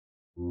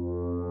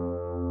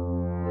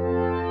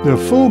The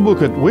full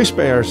Bucket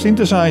WhispAir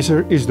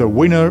synthesizer is the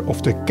winner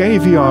of the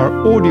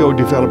KVR Audio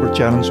Developer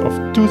Challenge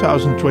of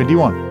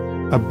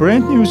 2021. A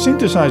brand new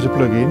synthesizer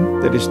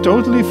plugin that is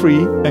totally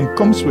free and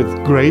comes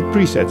with great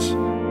presets.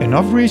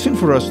 Enough reason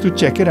for us to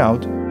check it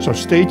out, so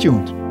stay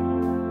tuned.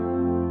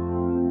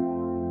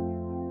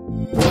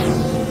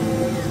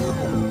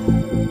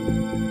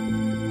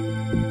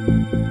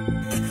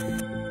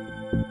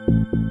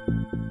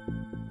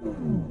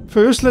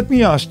 First, let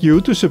me ask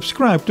you to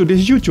subscribe to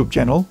this YouTube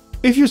channel.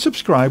 If you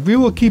subscribe, we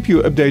will keep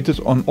you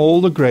updated on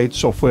all the great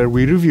software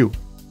we review.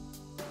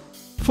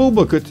 Full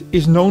Bucket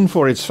is known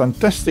for its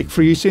fantastic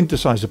free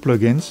synthesizer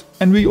plugins,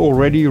 and we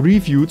already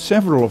reviewed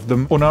several of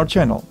them on our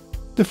channel.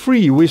 The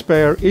free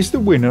WhispAir is the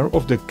winner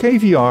of the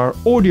KVR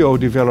Audio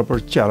Developer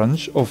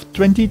Challenge of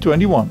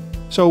 2021.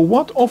 So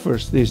what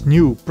offers this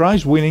new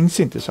prize-winning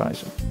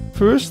synthesizer?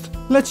 First,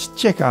 let's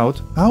check out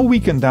how we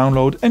can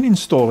download and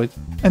install it,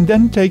 and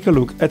then take a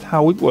look at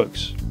how it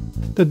works.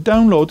 The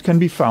download can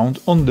be found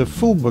on the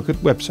Full Bucket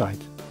website.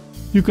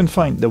 You can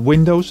find the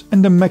Windows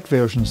and the Mac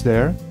versions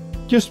there.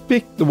 Just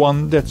pick the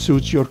one that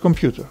suits your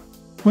computer.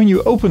 When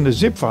you open the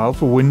zip file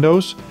for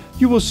Windows,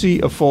 you will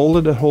see a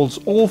folder that holds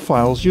all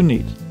files you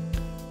need.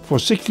 For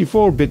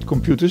 64-bit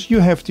computers you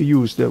have to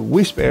use the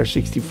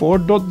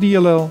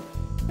WhispAir64.dll,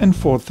 and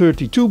for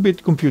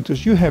 32-bit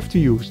computers you have to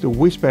use the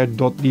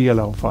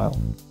WhispAir.dll file.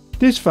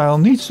 This file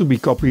needs to be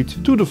copied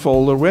to the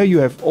folder where you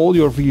have all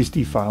your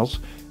VST files,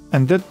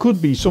 and that could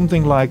be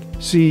something like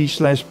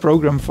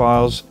C/program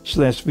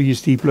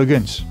files/VST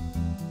plugins.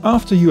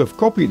 After you have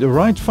copied the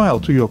right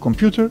file to your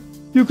computer,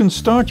 you can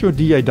start your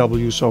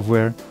DAW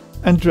software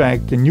and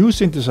drag the new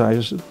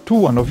synthesizer to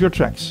one of your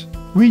tracks.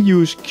 We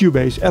use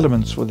Cubase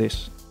elements for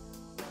this.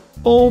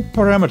 All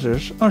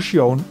parameters are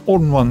shown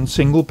on one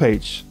single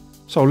page,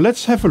 so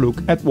let's have a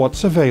look at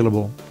what's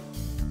available.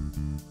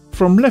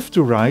 From left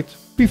to right,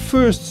 we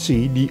first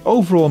see the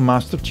overall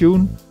master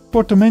tune,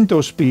 portamento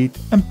speed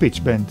and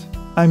pitch bend.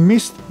 I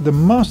missed the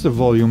master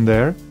volume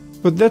there,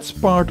 but that's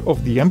part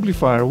of the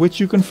amplifier which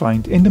you can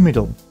find in the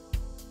middle.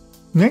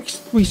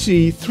 Next we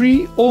see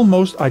 3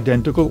 almost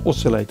identical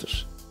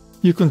oscillators.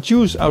 You can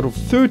choose out of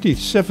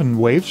 37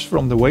 waves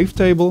from the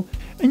wavetable,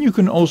 and you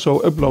can also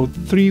upload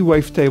 3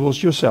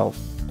 wavetables yourself.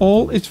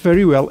 All is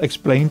very well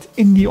explained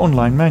in the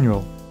online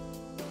manual.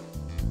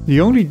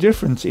 The only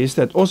difference is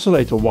that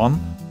oscillator 1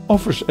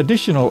 offers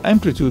additional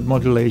amplitude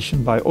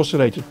modulation by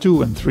oscillator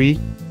 2 and 3,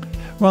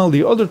 while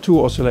the other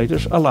 2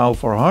 oscillators allow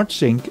for hard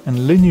sync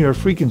and linear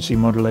frequency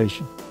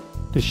modulation.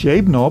 The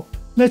shape knob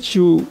lets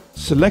you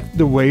select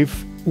the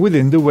wave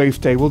within the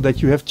wavetable that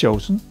you have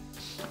chosen.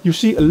 You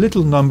see a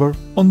little number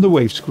on the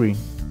wave screen.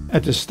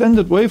 At the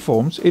standard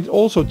waveforms it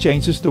also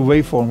changes the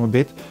waveform a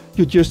bit,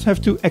 you just have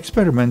to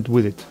experiment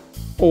with it.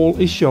 All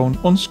is shown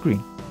on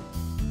screen.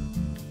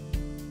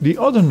 The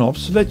other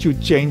knobs let you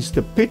change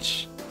the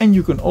pitch, and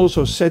you can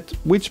also set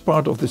which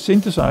part of the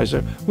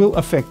synthesizer will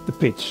affect the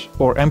pitch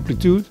or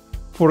amplitude,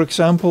 for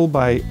example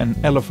by an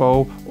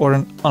LFO or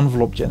an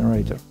envelope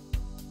generator.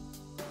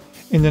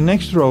 In the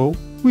next row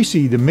we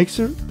see the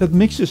mixer that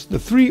mixes the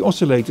 3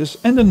 oscillators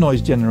and the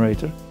noise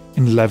generator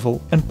in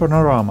level and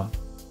panorama.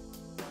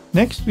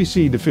 Next we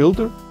see the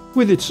filter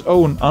with its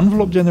own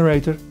envelope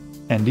generator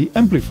and the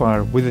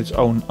amplifier with its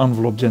own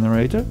envelope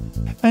generator,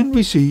 and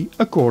we see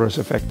a chorus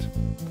effect.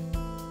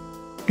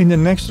 In the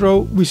next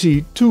row we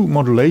see 2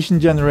 modulation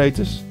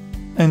generators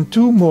and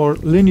 2 more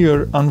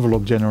linear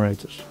envelope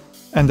generators.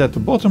 And at the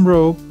bottom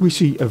row we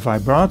see a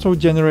vibrato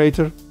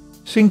generator,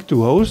 sync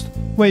to host,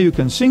 where you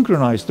can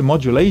synchronize the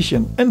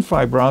modulation and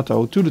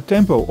vibrato to the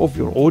tempo of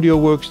your audio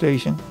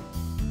workstation.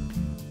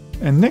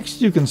 And next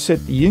you can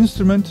set the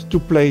instrument to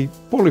play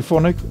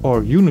polyphonic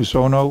or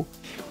unisono,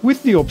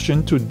 with the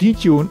option to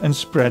detune and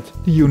spread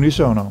the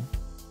unisono.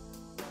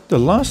 The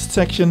last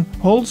section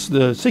holds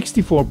the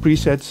 64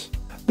 presets,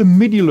 the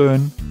MIDI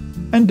learn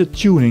and the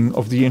tuning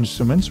of the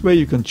instruments, where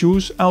you can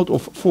choose out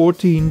of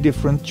 14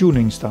 different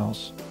tuning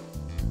styles.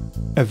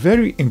 A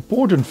very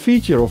important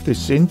feature of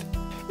this synth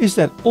is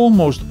that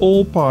almost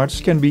all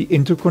parts can be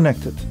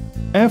interconnected.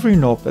 Every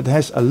knob that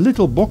has a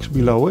little box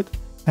below it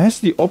has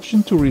the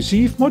option to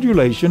receive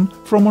modulation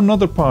from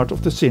another part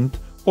of the synth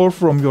or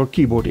from your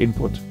keyboard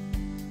input.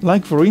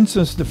 Like for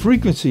instance the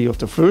frequency of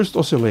the first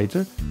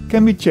oscillator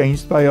can be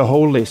changed by a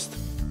whole list,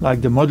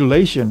 like the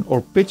modulation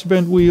or pitch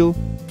bend wheel,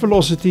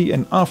 velocity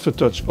and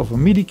aftertouch of a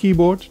MIDI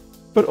keyboard,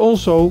 but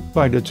also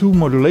by the 2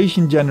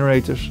 modulation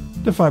generators,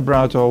 the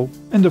vibrato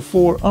and the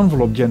 4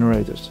 envelope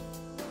generators.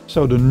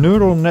 So the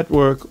neural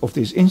network of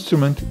this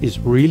instrument is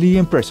really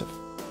impressive.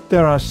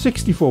 There are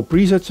 64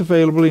 presets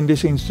available in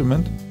this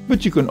instrument,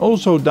 but you can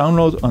also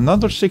download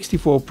another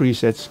 64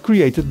 presets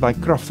created by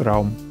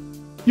Kraftraum.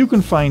 You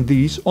can find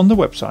these on the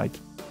website.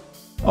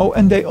 Oh,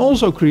 and they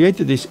also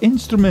created this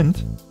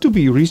instrument to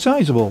be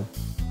resizable.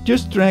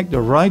 Just drag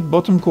the right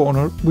bottom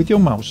corner with your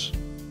mouse.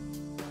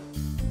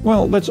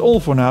 Well, that's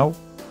all for now.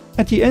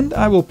 At the end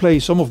I will play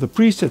some of the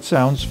preset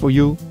sounds for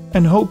you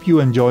and hope you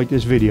enjoyed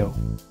this video.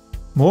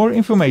 More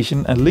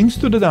information and links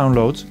to the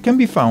downloads can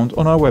be found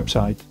on our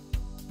website.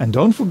 And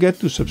don't forget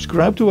to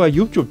subscribe to our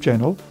YouTube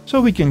channel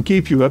so we can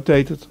keep you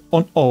updated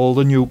on all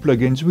the new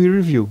plugins we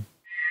review.